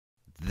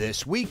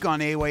This week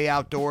on A-Way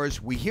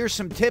Outdoors, we hear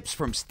some tips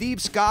from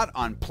Steve Scott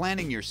on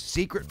planning your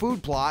secret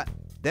food plot.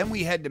 Then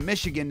we head to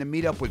Michigan to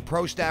meet up with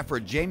pro staffer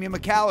Jamie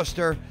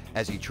McAllister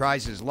as he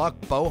tries his luck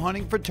bow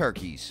hunting for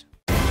turkeys.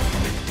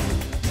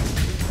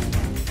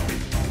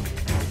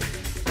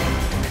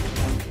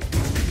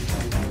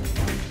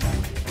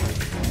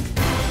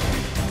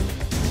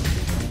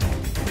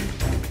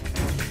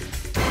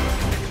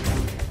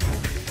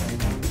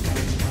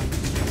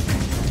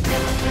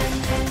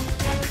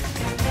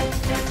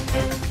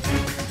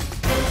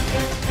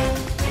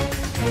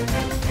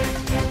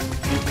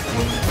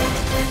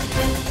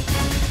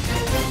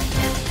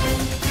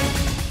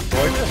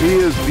 He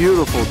is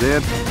beautiful,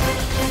 Dan.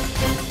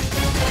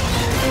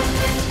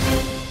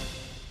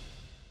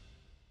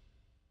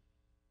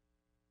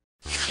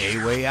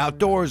 A-Way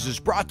Outdoors is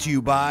brought to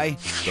you by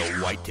the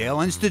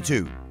Whitetail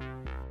Institute,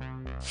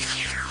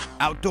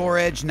 Outdoor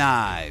Edge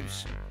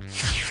Knives,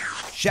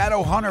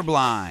 Shadow Hunter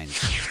Blinds,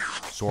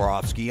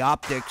 Swarovski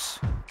Optics,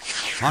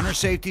 Hunter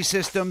Safety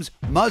Systems,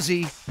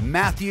 Muzzy,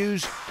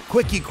 Matthews,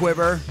 Quickie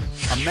Quiver,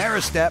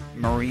 Ameristep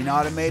Marine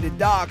Automated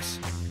Docks,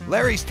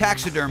 Larry's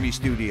Taxidermy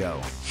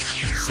Studio,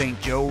 St.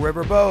 Joe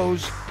River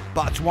Bows,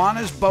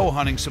 Botswana's Bow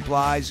Hunting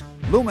Supplies,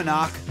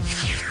 Luminoc,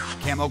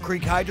 Camel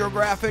Creek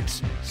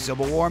Hydrographics,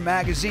 Civil War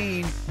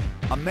Magazine,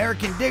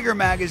 American Digger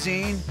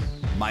Magazine,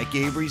 Mike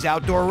Avery's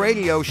Outdoor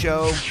Radio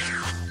Show,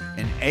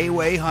 and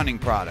A-Way Hunting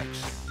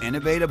Products.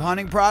 Innovative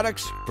hunting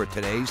products for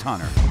today's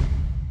hunter.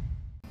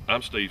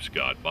 I'm Steve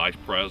Scott, Vice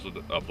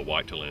President of the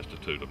Whitetail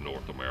Institute of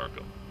North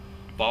America.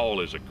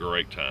 Fall is a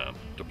great time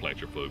to plant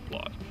your food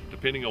plots.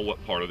 Depending on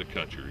what part of the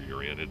country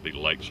you're in, it'd be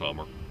late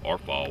summer or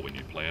fall when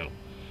you plant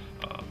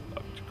them.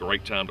 It's a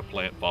great time to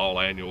plant fall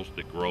annuals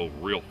that grow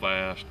real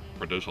fast,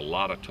 produce a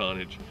lot of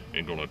tonnage,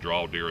 and going to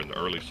draw deer in the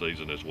early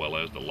season as well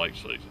as the late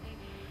season.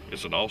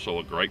 It's also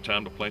a great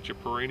time to plant your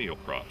perennial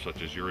crops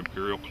such as your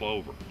Imperial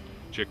Clover,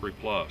 Chicory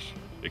Plus,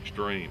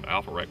 Extreme,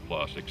 Alpha Rec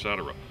Plus,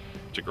 etc.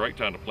 It's a great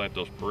time to plant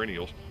those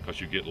perennials because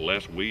you get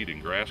less weed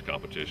and grass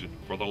competition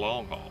for the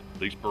long haul.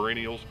 These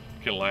perennials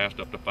can last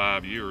up to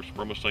 5 years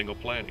from a single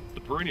planting. The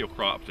perennial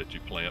crops that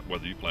you plant,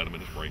 whether you plant them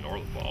in the spring or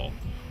the fall,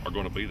 are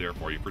going to be there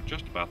for you for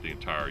just about the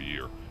entire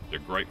year. They're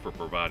great for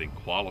providing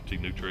quality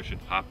nutrition,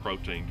 high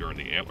protein during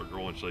the antler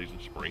growing season,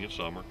 spring and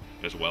summer,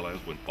 as well as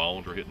when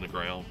fawns are hitting the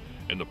ground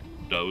and the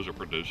does are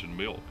producing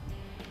milk.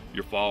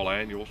 Your fall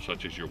annuals,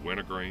 such as your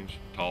wintergreens,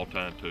 tall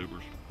tine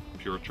tubers,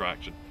 pure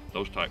traction,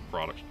 those type of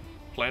products,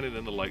 planted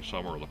in the late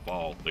summer or the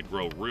fall, they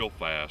grow real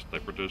fast, they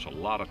produce a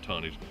lot of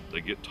tonnage,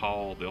 they get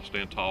tall, they'll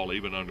stand tall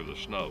even under the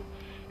snow.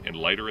 And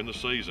later in the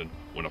season,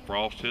 when a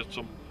frost hits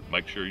them,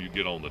 make sure you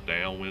get on the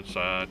downwind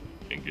side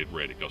and get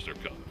ready because they're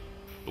coming.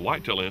 The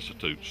Whitetail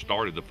Institute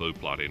started the food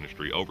plot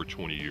industry over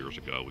 20 years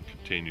ago and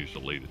continues to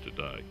lead it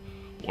today.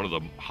 One of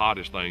the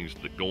hottest things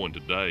that going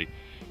today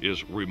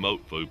is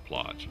remote food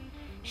plots.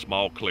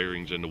 Small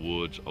clearings in the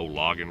woods, old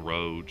logging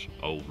roads,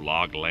 old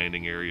log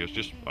landing areas,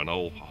 just an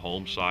old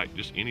home site,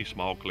 just any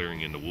small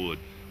clearing in the wood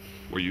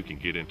where you can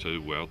get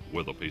into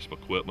with a piece of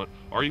equipment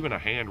or even a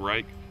hand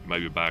rake,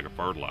 maybe a bag of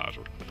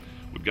fertilizer.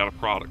 We've got a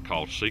product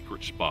called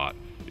Secret Spot.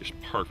 It's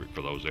perfect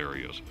for those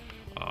areas.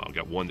 We've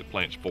got one that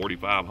plants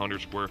 4,500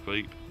 square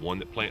feet, one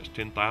that plants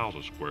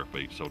 10,000 square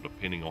feet. So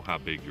depending on how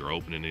big your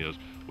opening is,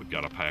 we've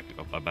got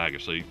a bag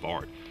of seed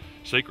for it.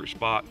 Secret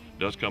Spot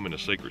does come in a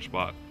Secret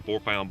Spot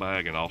 4-pound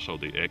bag and also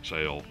the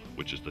XL,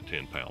 which is the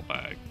 10-pound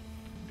bag.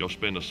 Go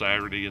spend a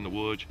Saturday in the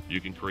woods,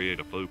 you can create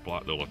a food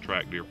plot that'll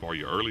attract deer for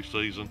you early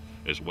season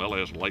as well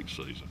as late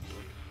season.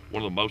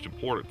 One of the most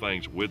important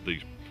things with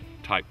these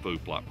type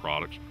food plot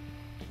products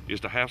is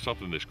to have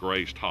something that's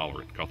graze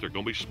tolerant because they're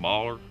going to be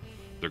smaller,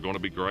 they're going to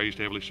be grazed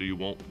heavily, so you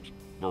want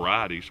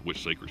varieties,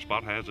 which Secret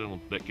Spot has in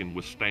them, that can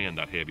withstand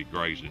that heavy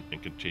grazing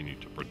and continue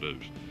to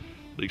produce.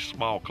 These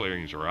small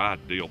clearings are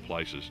ideal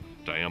places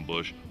to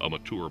ambush a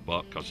mature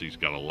buck because he's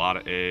got a lot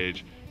of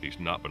edge. He's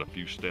not but a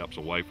few steps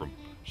away from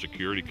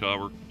security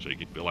cover, so he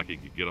can feel like he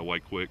can get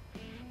away quick.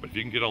 But if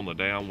you can get on the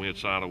downwind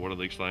side of one of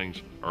these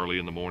things early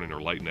in the morning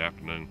or late in the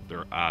afternoon,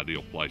 they're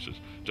ideal places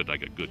to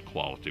take a good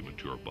quality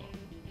mature buck.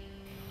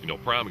 You know,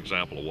 prime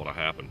example of what'll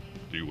happen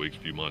a few weeks,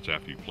 few months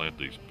after you plant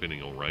these,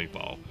 depending on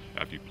rainfall,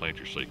 after you plant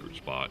your Secret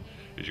Spot,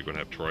 is you're going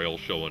to have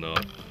trails showing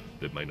up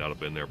that may not have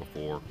been there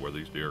before, where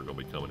these deer are going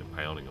to be coming and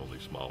pounding on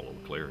these small little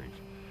clearings.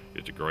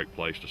 It's a great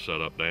place to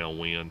set up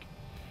downwind,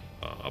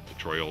 up the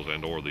trails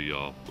and or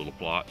the little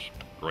plots.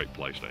 Great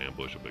place to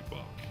ambush a big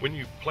buck. When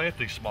you plant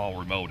these small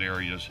remote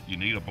areas, you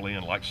need a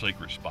blend like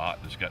Secret Spot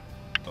that's got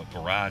a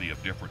variety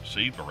of different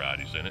seed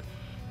varieties in it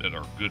that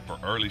are good for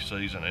early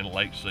season and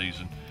late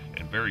season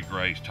and very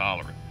graze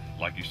tolerant.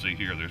 Like you see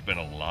here, there's been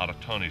a lot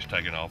of tonnage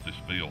taken off this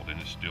field and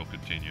it's still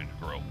continuing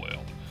to grow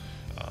well.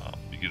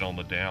 You get on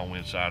the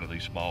downwind side of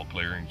these small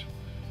clearings,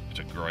 it's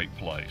a great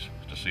place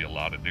to see a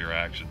lot of deer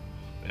action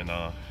and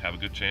have a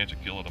good chance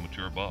of killing a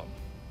mature buck.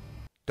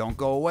 Don't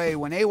go away.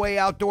 When A-Way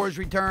Outdoors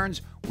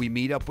returns, we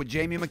meet up with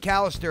Jamie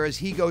McAllister as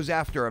he goes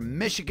after a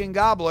Michigan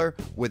gobbler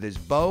with his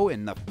bow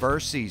in the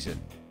first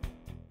season.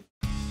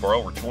 For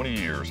over 20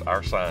 years,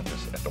 our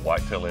scientists at the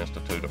Whitetail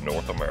Institute of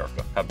North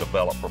America have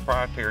developed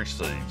proprietary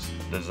seeds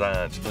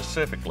designed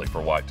specifically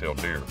for whitetail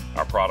deer.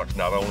 Our products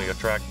not only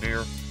attract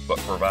deer, but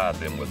provide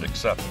them with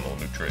exceptional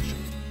nutrition.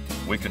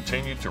 We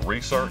continue to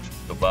research,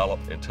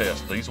 develop, and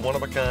test these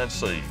one-of-a-kind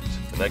seeds,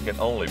 and they can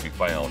only be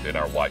found in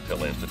our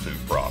Whitetail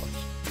Institute products.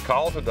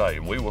 Call today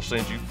and we will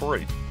send you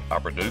free our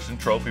Producing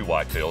Trophy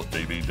Whitetails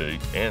DVD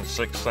and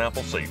 6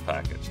 sample seed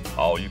packets.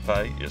 All you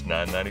pay is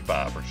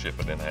 $9.95 for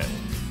shipping and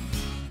handling.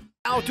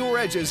 Outdoor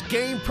Edge's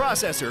Game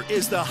Processor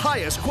is the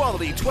highest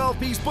quality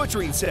 12-piece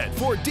butchering set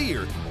for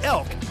deer,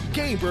 elk,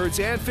 game birds,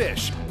 and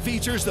fish.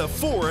 Features the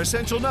 4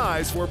 essential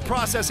knives for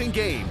processing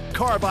game: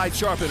 carbide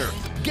sharpener,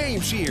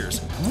 game shears,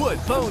 wood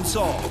bone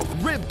saw,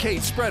 rib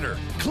cage spreader,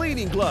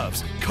 cleaning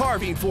gloves,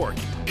 carving fork,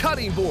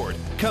 cutting board,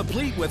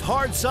 complete with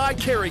hard side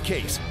carry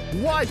case.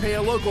 Why pay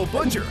a local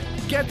butcher?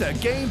 Get the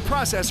Game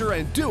Processor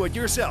and do it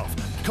yourself.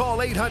 Call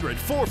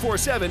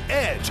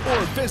 800-447-EDGE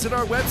or visit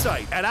our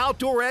website at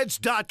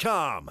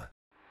OutdoorEdge.com.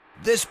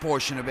 This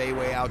portion of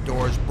A-Way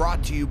Outdoors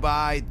brought to you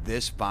by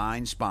this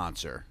fine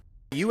sponsor.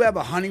 You have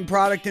a hunting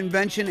product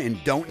invention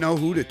and don't know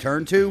who to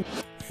turn to?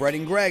 Fred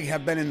and Greg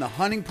have been in the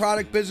hunting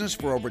product business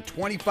for over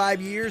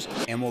 25 years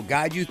and will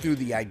guide you through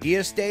the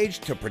idea stage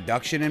to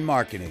production and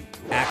marketing.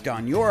 Act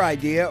on your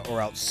idea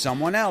or else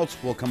someone else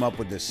will come up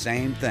with the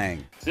same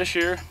thing. This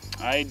year,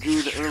 I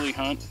drew the early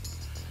hunt,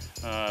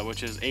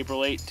 which is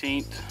April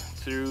 18th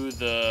through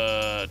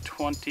the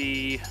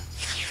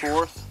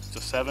 24th. It's a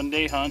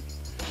 7-day hunt.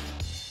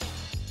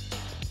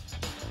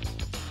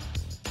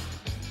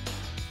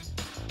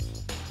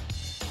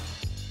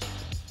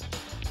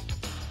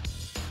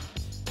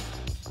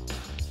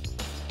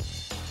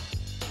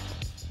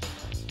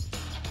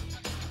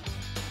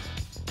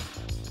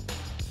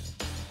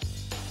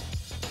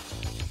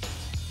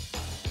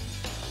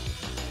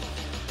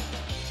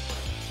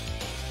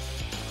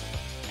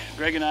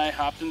 Greg and I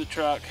hopped in the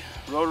truck,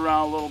 rode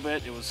around a little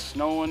bit. It was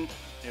snowing,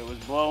 it was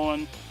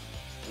blowing,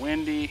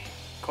 windy,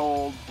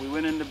 cold. We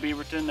went into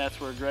Beaverton,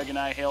 that's where Greg and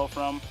I hail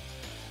from,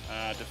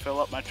 to fill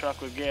up my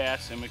truck with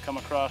gas, and we come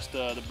across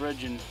the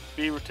bridge in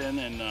Beaverton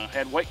and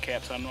had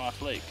whitecaps on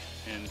Ross Lake.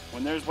 And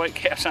when there's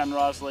whitecaps on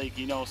Ross Lake,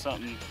 you know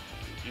something,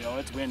 you know,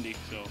 it's windy.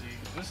 So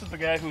this is the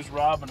guy who's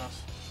robbing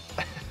us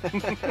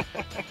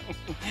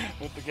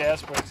with the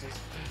gas prices.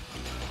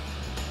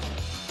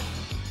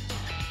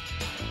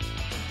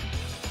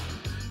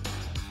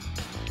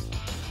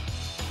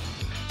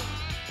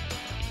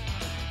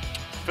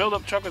 Filled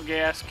up truck with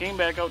gas, came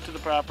back out to the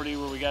property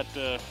where we got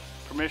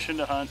permission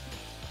to hunt.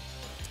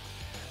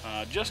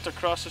 Just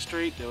across the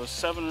street there was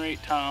 7 or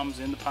 8 toms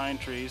in the pine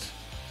trees,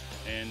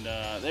 and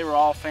they were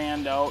all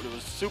fanned out. It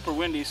was super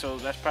windy, so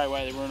that's probably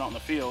why they weren't out in the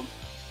field.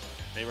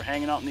 They were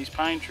hanging out in these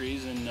pine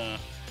trees, and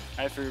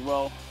I figured,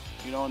 well,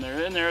 you know, and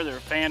they're in there, they're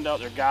fanned out,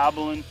 they're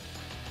gobbling,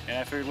 and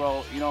I figured,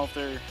 well, you know, if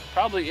they're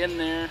probably in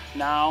there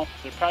now,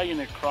 they're probably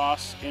going to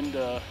cross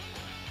into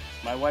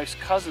my wife's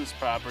cousin's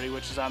property,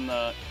 which is on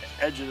the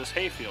edge of this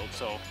hayfield.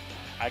 So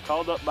I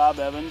called up Bob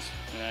Evans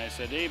and I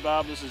said, hey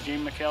Bob, this is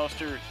Jamie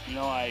McAllister. You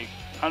know, I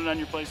hunted on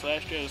your place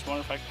last year. I just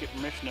wondered if I could get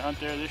permission to hunt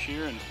there this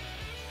year. And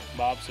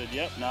Bob said,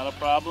 yep, not a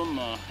problem.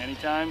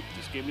 Anytime,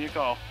 just give me a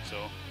call. So,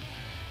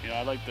 you know,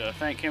 I'd like to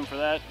thank him for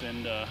that.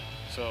 And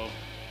so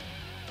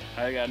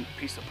I got a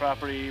piece of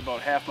property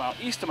about half mile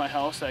east of my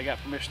house that I got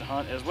permission to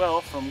hunt as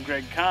well from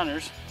Greg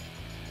Connors.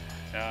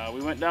 We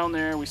went down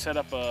there, we set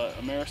up a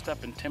Ameristep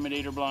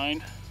Intimidator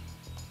blind.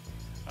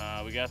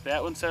 We got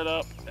that one set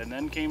up, and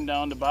then came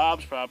down to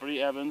Bob's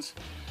property, Evans,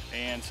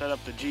 and set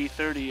up the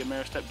G30,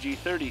 Ameristep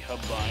G30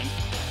 hub blind.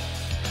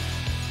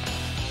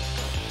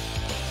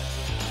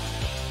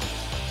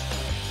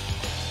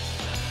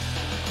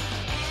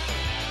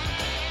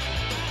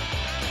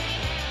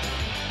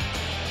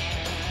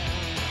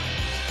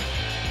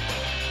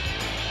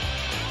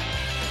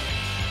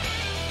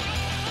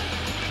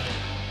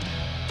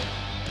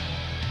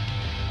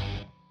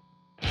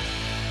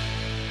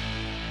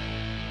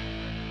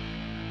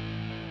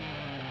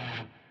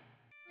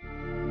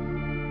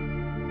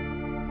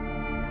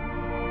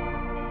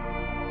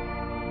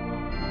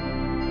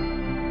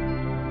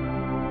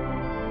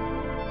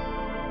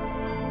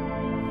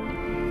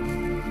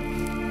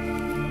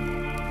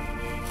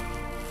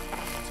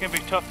 It's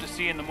gonna be tough to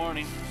see in the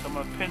morning, so I'm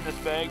gonna pin this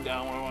bag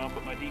down where I want to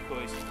put my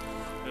decoys.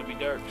 It'll be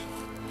dark,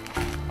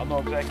 so I'll know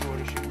exactly where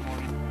to shoot in the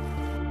morning.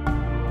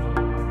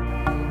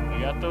 We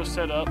got those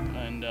set up,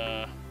 and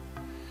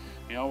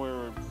you know,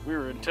 we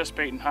were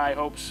anticipating high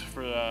hopes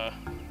for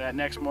that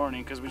next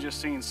morning, because we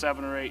just seen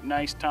 7 or 8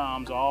 nice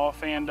toms all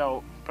fanned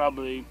out,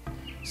 probably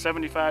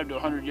 75 to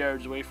 100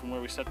 yards away from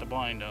where we set the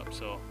blind up.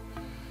 So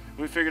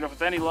we figured if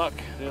with any luck,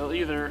 they'll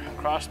either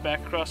cross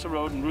back across the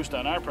road and roost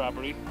on our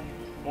property,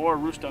 or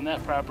roost on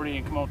that property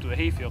and come out to the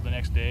hayfield the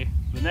next day.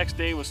 The next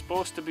day was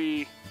supposed to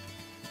be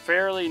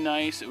fairly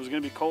nice. It was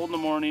going to be cold in the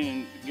morning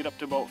and get up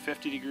to about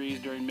 50 degrees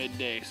during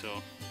midday. So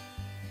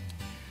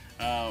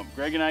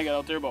Greg and I got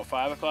out there about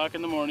 5 o'clock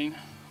in the morning.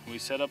 We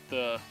set up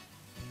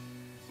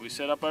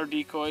our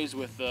decoys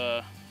with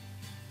the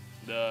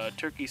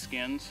turkey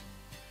skins,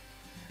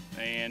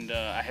 And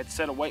I had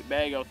set a white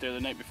bag out there the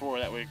night before,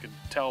 that way I could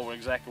tell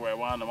exactly where I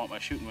wanted them out my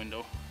shooting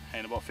window.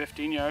 And about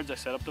 15 yards, I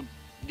set up the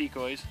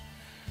decoys.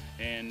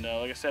 And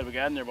like I said, we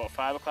got in there about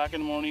 5 o'clock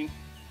in the morning.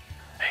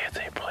 Hey, it's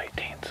April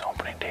 18th,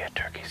 opening day of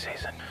turkey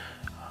season.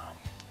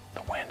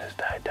 The wind has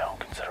died down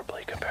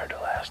considerably compared to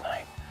last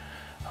night.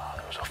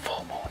 There was a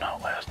full moon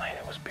out last night.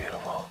 It was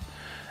beautiful.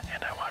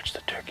 And I watched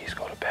the turkeys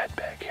go to bed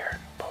back here,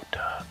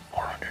 about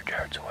 400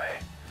 yards away.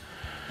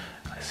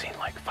 I seen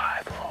like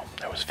 5 of them.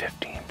 There was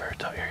 15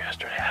 birds out here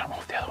yesterday. I don't know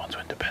if the other ones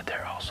went to bed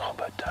there also,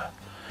 but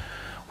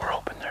we're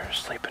hoping they're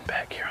sleeping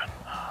back here on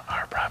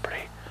our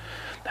property.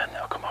 Then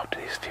they'll come out to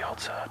these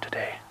fields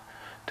today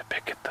to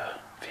pick at the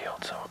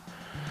field. So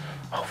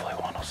hopefully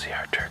one will see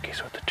our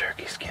turkeys with the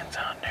turkey skins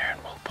on there,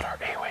 and we'll put our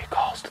A-way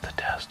calls to the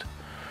test.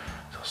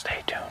 So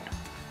stay tuned.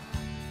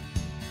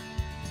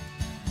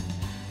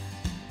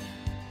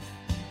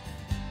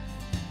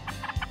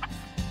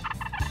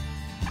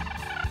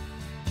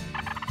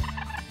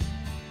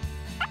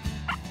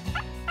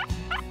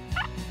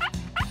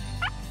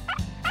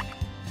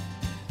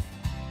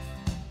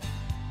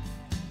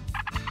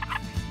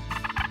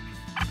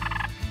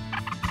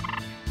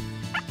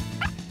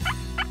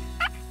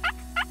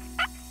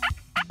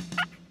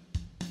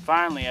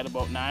 Finally, at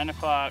about 9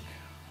 o'clock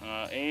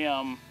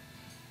a.m.,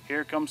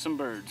 here comes some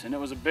birds. And it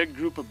was a big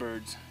group of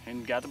birds.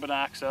 And got the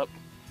binocs up,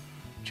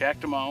 checked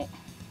them out.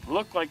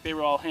 Looked like they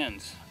were all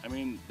hens. I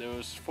mean, there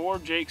was 4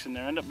 jakes in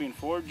there. Ended up being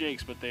 4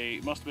 jakes, but they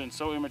must have been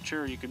so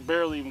immature you could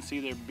barely even see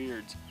their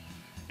beards.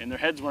 And their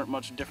heads weren't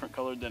much different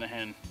colored than a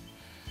hen.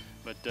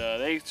 But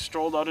they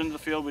strolled out into the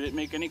field. We didn't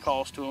make any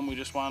calls to them. We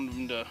just wanted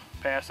them to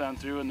pass on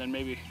through, and then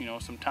maybe, you know,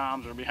 some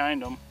toms were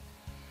behind them,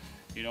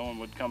 you know, and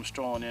would come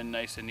strolling in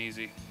nice and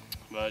easy.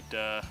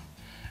 But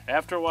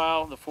after a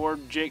while, the 4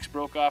 jakes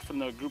broke off from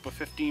the group of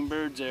 15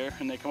 birds there,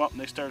 and they come up and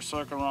they started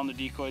circling around the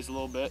decoys a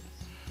little bit,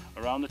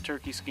 around the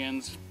turkey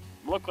skins.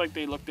 Looked like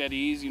they looked at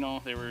ease, you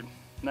know, they were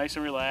nice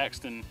and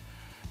relaxed, and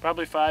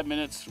probably 5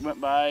 minutes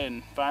went by,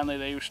 and finally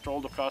they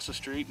strolled across the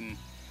street, and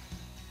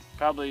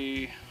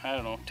probably, I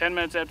don't know, 10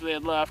 minutes after they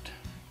had left,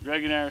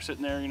 Greg and I are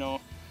sitting there, you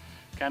know,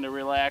 kind of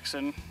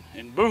relaxing,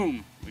 and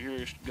boom, we hear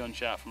a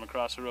gunshot from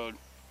across the road.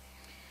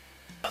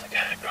 The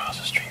guy across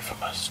the street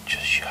from us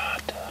just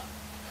shot.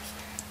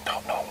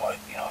 Don't know what,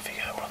 you know, if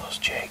he got one of those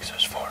jakes.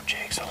 There's 4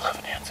 jakes,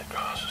 11 hens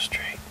across the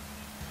street.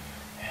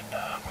 And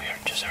we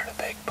just heard a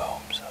big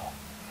boom, so.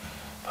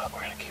 But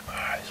we're going to keep our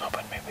eyes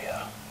open. Maybe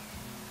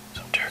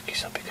some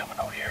turkeys will be coming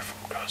out here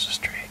from across the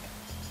street.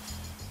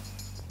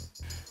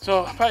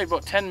 So probably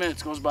about 10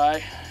 minutes goes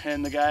by,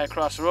 and the guy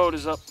across the road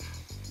is up,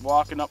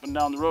 walking up and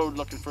down the road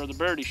looking for the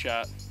bird he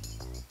shot.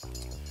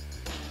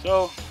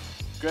 So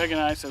Greg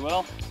and I said,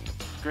 well,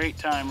 great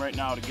time right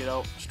now to get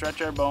out, stretch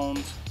our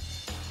bones.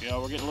 You know,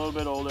 we're getting a little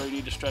bit older, you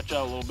need to stretch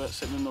out a little bit,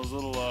 sitting in those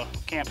little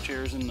camp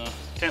chairs in the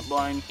tent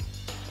blind.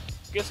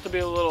 Gets to be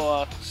a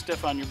little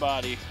stiff on your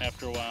body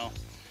after a while.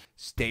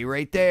 Stay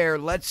right there.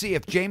 Let's see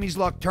if Jamie's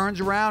luck turns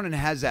around and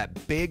has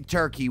that big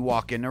turkey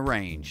walk in the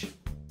range.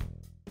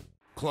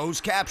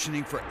 Closed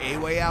captioning for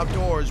A-Way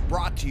Outdoors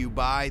brought to you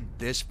by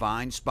this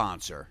fine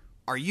sponsor.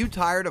 Are you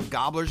tired of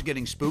gobblers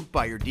getting spooked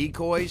by your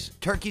decoys?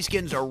 Turkey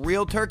skins are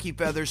real turkey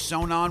feathers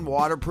sewn on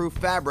waterproof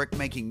fabric,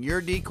 making your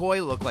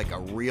decoy look like a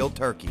real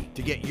turkey.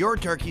 To get your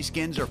turkey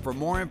skins or for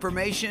more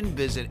information,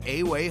 visit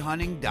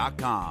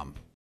awayhunting.com.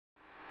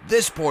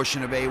 This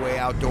portion of A-Way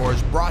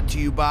Outdoors brought to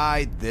you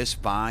by this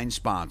fine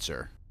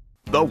sponsor.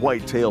 The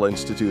Whitetail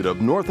Institute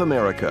of North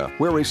America,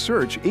 where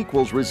research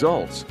equals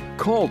results.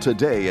 Call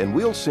today and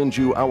we'll send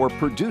you our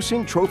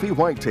Producing Trophy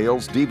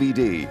Whitetails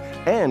DVD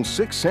and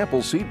 6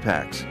 sample seed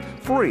packs.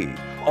 Free.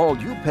 All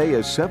you pay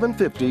is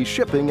 $7.50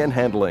 shipping and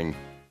handling.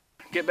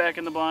 Get back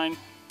in the blind.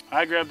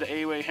 I grabbed the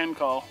A-Way hen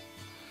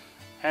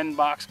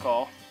box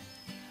call.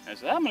 I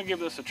said, I'm going to give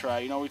this a try.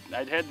 You know,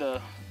 I'd had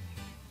the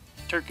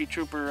Turkey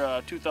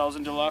Trooper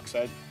 2000 Deluxe.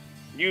 I'd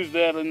used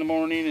that in the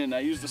morning, and I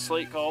used the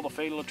slate call, the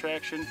Fatal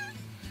Attraction,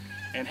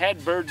 and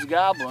had birds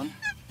gobbling.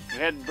 We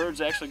had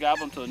birds actually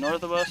gobbling to the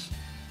north of us,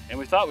 and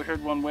we thought we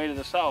heard one way to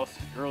the south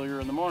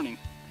earlier in the morning.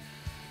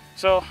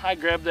 So I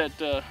grabbed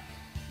that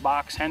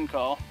box hen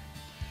call,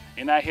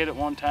 and I hit it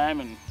one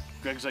time, and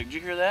Greg's like, did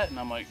you hear that? And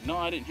I'm like, no,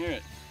 I didn't hear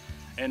it.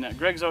 And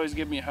Greg's always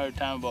giving me a hard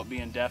time about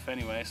being deaf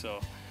anyway, so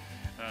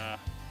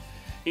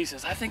he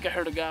says, I think I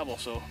heard a gobble.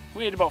 So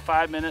we had about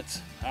 5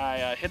 minutes.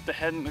 I hit the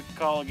hen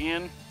call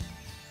again,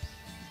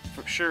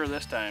 for sure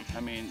this time. I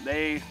mean,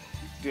 they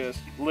just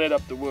lit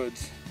up the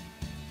woods.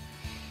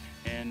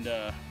 And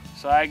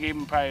so I gave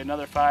them probably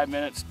another 5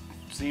 minutes.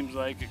 Seems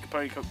like it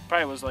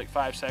probably was like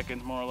 5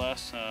 seconds more or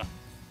less.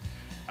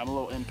 I'm a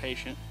little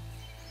impatient.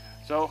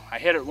 So I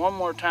hit it one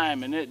more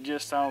time, and it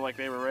just sounded like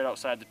they were right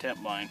outside the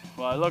tent blind.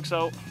 Well, I looks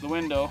out the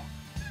window,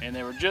 and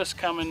they were just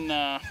coming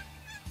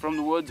from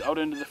the woods out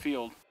into the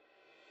field.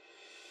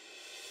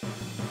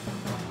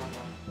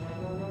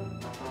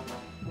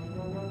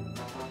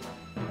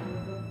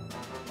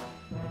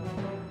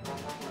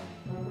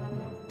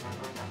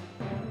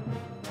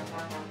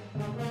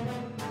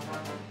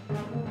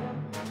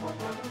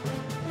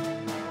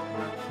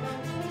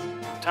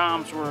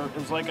 toms were, it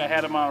was like I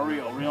had them on a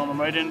reel, reeling them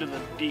right into the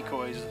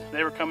decoys.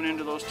 They were coming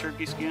into those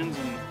turkey skins,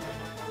 and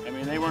I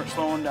mean, they weren't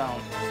slowing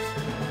down.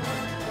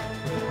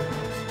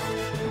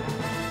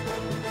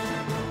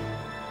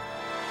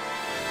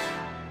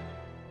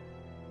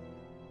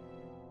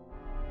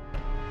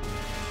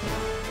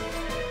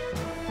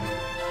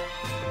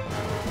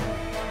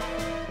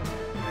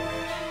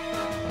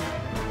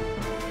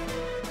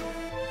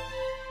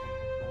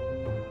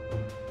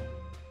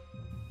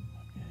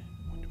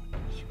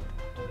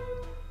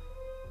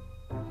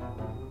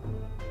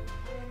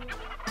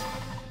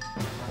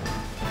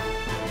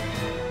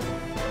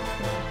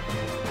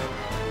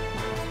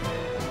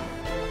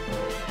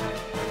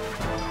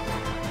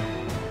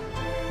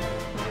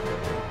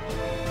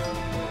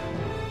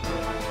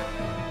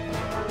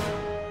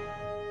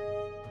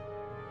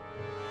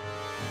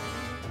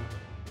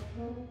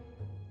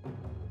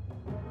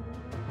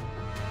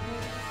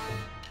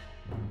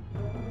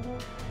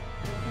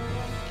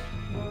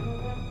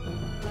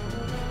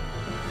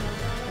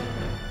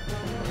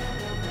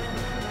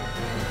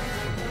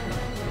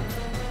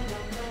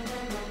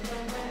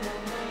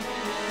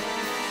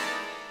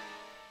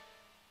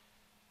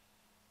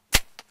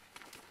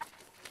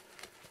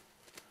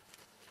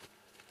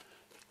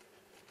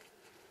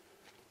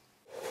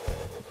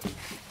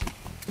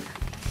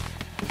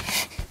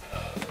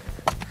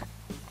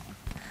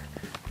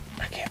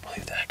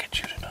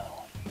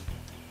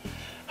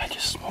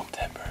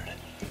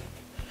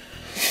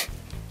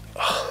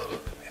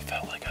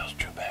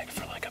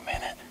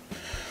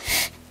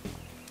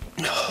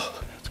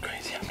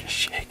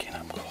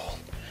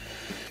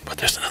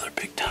 There's another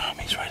big tom.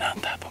 He's right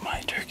on top of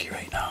my turkey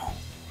right now.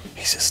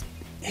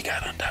 He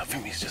got on top of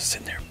him. He's just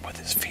sitting there with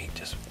his feet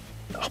just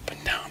up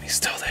and down. He's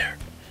still there.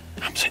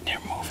 I'm sitting here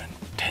moving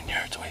 10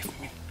 yards away from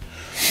him.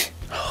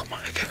 Oh my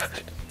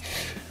God.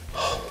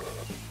 Oh,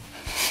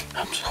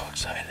 I'm so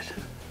excited.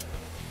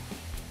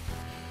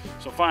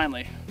 So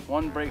finally,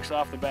 one breaks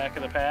off the back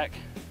of the pack,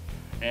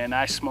 and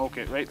I smoke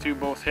it right through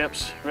both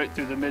hips, right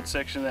through the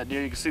midsection of that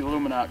deer. You can see the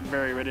Lumenok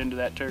bury right into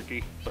that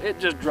turkey. It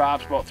just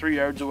drops about 3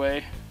 yards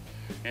away.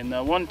 And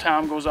one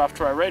tom goes off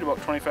to our right about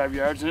 25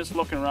 yards, and it's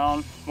looking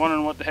around,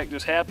 wondering what the heck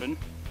just happened.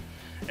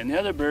 And the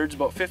other bird's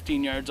about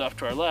 15 yards off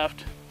to our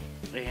left,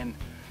 and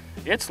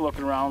it's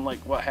looking around like,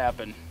 what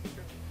happened?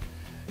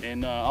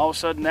 And all of a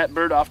sudden, that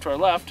bird off to our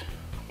left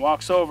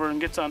walks over and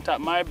gets on top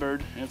of my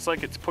bird, and it's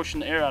like it's pushing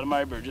the air out of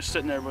my bird, just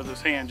sitting there with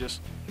his hand just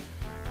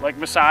like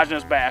massaging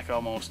his back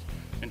almost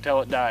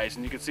until it dies.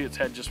 And you can see its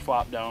head just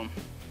flop down.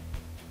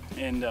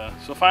 And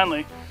so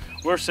finally,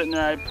 we're sitting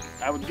there,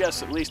 I would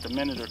guess at least a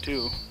minute or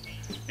two,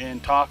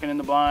 and talking in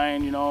the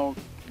blind, you know,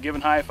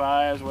 giving high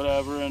fives,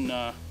 whatever,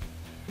 and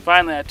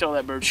finally I tell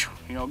that bird,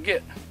 you know,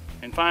 get.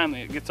 And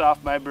finally it gets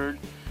off my bird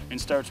and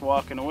starts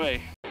walking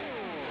away.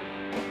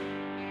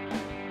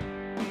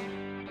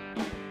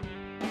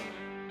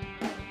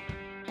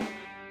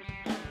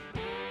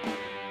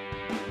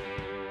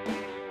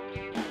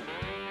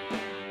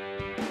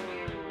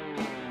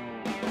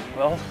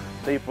 Well,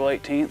 it's April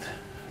 18th.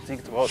 I think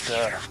it's about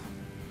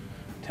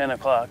 10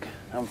 o'clock.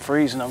 I'm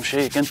freezing, I'm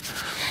shaking.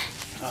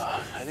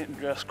 I didn't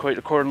dress quite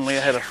accordingly. I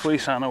had a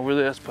fleece on over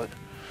this, but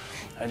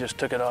I just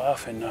took it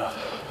off, and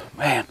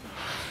man,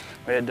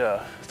 we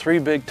had 3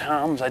 big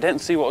toms. I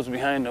didn't see what was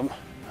behind them.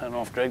 I don't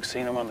know if Greg's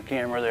seen them on the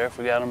camera there, if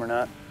we got them or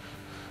not,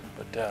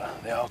 but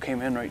they all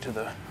came in right to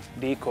the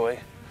decoy,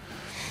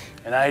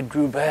 and I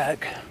drew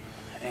back,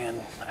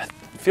 and it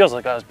feels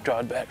like I was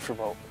drawn back for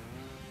about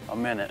a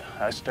minute.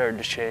 I started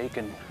to shake,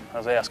 and I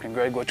was asking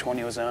Greg which one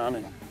he was on,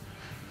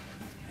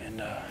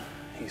 and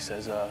he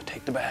says,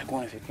 take the back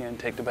one if you can,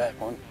 take the back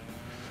one.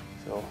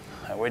 So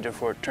I waited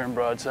for it to turn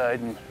broadside,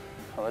 and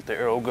I let the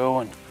arrow go,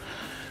 and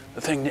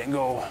the thing didn't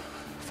go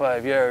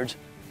 5 yards.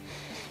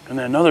 And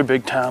then another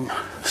big tom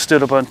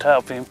stood up on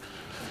top of him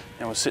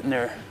and was sitting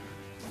there,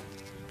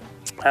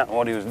 I don't know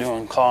what he was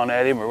doing, clawing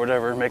at him or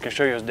whatever, making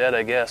sure he was dead,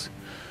 I guess.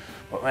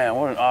 But man,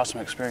 what an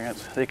awesome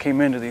experience. They came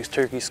into these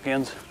turkey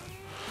skins.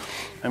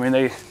 I mean,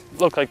 they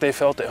looked like they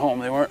felt at home.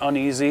 They weren't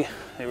uneasy.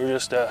 They were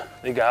just,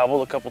 they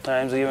gobbled a couple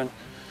times even.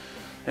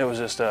 It was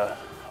just an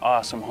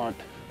awesome hunt.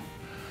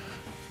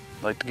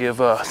 I'd like to give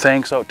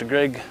thanks out to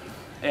Greg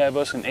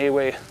Abbas and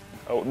A-Way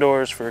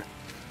Outdoors for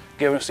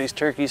giving us these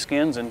turkey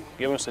skins and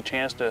giving us a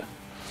chance to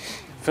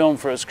film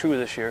for his crew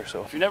this year.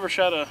 So if you never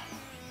shot a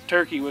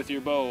turkey with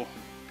your bow,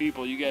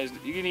 people, you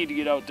need to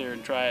get out there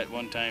and try it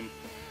one time.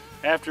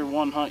 After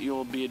one hunt,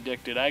 you'll be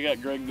addicted. I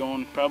got Greg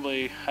going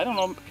probably, I don't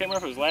know, I can't remember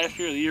if it was last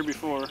year or the year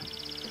before.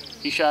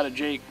 He shot a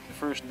Jake the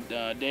first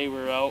day we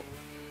were out,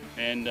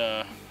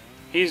 and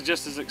he's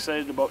just as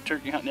excited about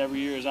turkey hunting every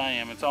year as I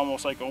am. It's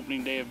almost like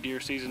opening day of deer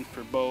season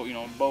for bow, you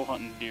know, bow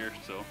hunting deer.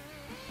 So,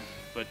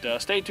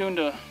 but stay tuned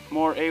to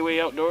more A-Way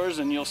Outdoors,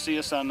 and you'll see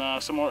us on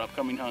some more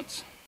upcoming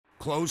hunts.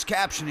 Closed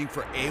captioning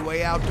for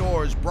A-Way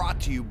Outdoors brought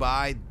to you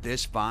by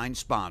this fine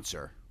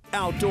sponsor.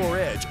 Outdoor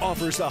Edge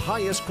offers the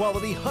highest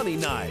quality hunting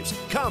knives,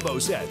 combo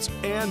sets,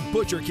 and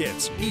butcher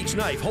kits. Each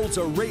knife holds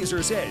a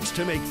razor's edge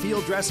to make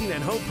field dressing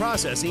and home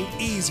processing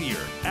easier.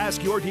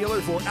 Ask your dealer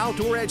for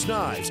Outdoor Edge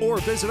knives or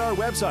visit our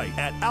website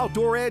at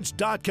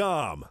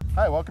OutdoorEdge.com.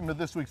 Hi, welcome to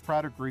this week's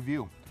product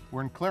review.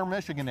 We're in Clare,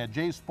 Michigan at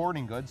Jay's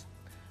Sporting Goods.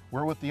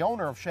 We're with the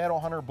owner of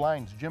Shadowhunter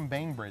Blinds, Jim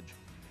Bainbridge.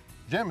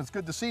 Jim, it's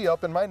good to see you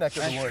up in my neck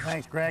of the woods.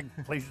 Thanks, Greg.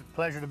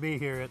 Pleasure to be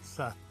here. It's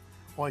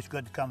always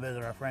good to come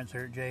visit our friends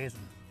here at Jay's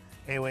and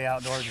A-Way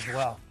Outdoors as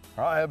well.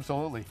 Oh,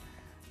 absolutely.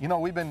 You know,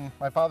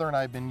 my father and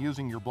I have been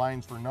using your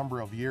blinds for a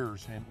number of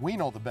years, and we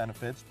know the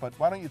benefits, but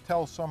why don't you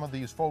tell some of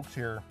these folks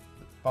here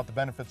about the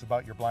benefits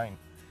about your blind?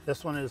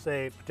 This one is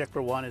a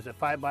particular one, is a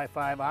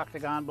 5x5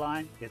 octagon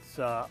blind. It's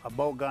a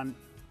bow gun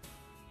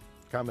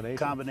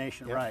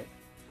combination, yep. Right.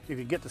 You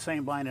can get the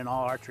same blind in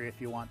all archery if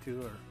you want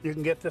to, or you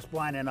can get this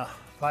blind in a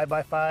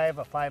 5x5,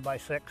 a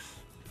 5x6,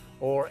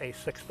 or a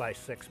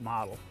 6x6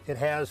 model. It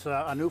has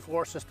a new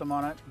floor system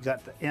on it. You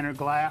got the inner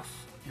glass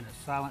and a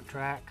silent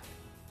track.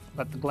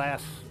 Let the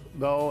glass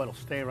go, it'll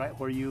stay right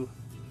where you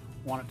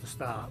want it to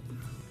stop.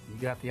 You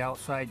got the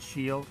outside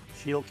shield.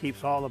 Shield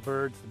keeps all the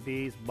birds, the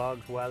bees,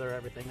 bugs, weather,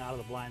 everything out of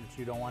the blind that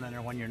you don't want in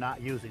there when you're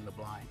not using the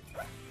blind.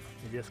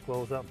 It just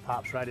closes up,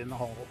 pops right in the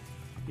hole.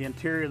 The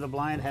interior of the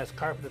blind has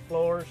carpeted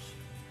floors,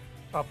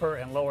 upper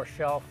and lower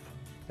shelf.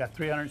 Got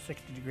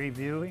 360-degree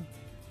viewing.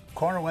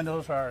 Corner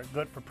windows are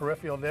good for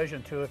peripheral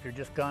vision too. If you're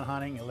just gun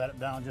hunting, you let it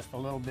down just a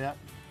little bit.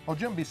 Oh,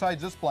 Jim,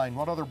 besides this blind,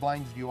 what other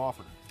blinds do you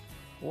offer?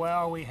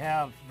 Well, we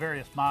have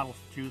various models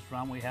to choose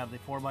from. We have the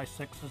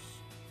 4x6s,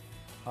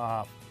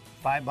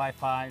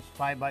 5x5s,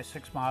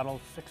 5x6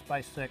 models,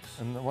 6x6.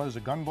 And what is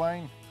a gun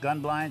blind?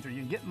 Gun blinds, or you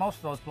can get most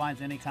of those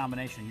blinds any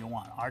combination you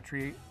want.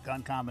 Archery,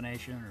 gun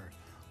combination, or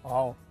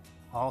all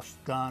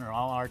gun or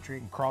all archery.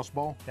 And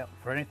crossbow? Yep,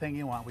 for anything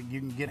you want. You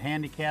can get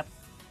handicapped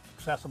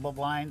accessible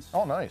blinds.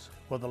 Oh, nice.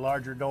 With a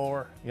larger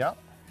door. Yeah.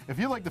 If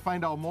you'd like to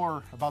find out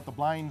more about the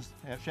blinds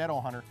at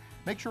Shadowhunter,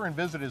 make sure and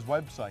visit his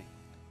website.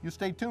 You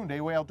stay tuned.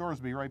 A-Way Outdoors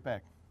will be right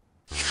back.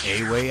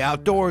 A-Way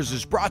Outdoors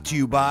is brought to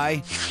you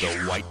by the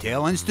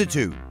Whitetail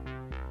Institute,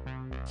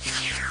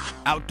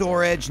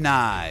 Outdoor Edge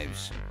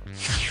Knives,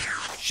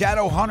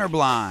 Shadowhunter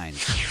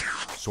Blinds,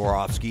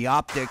 Swarovski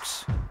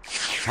Optics,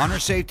 Hunter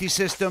Safety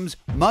Systems,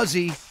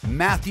 Muzzy,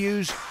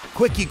 Matthews,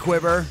 Quickie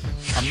Quiver,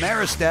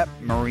 Ameristep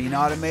Marine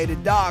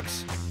Automated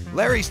Docks,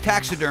 Larry's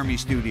Taxidermy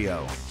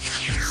Studio,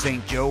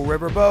 St. Joe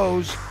River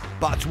Bows,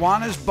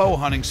 Botswana's Bow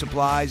Hunting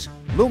Supplies,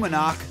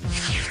 Luminoc,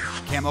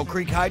 Camel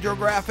Creek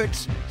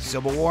Hydrographics,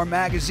 Civil War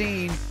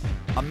Magazine,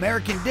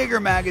 American Digger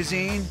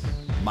Magazine,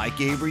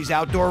 Mike Avery's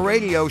Outdoor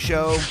Radio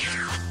Show,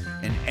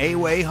 and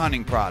A-Way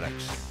Hunting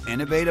Products.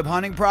 Innovative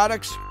hunting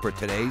products for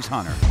today's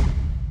hunter.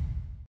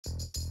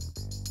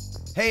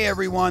 Hey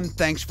everyone,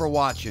 thanks for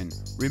watching.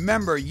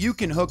 Remember, you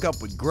can hook up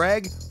with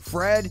Greg,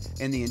 Fred,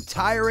 and the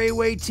entire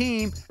A-Way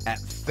team at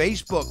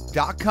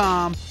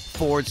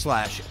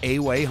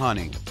facebook.com/A-Way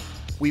Hunting.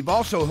 We've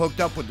also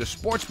hooked up with the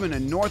sportsmen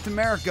in North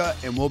America,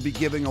 and we'll be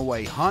giving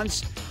away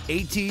hunts,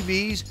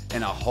 ATVs,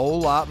 and a whole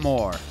lot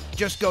more.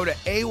 Just go to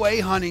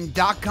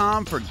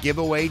awayhunting.com for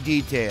giveaway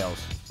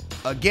details.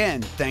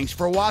 Again, thanks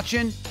for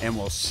watching, and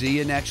we'll see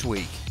you next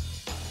week.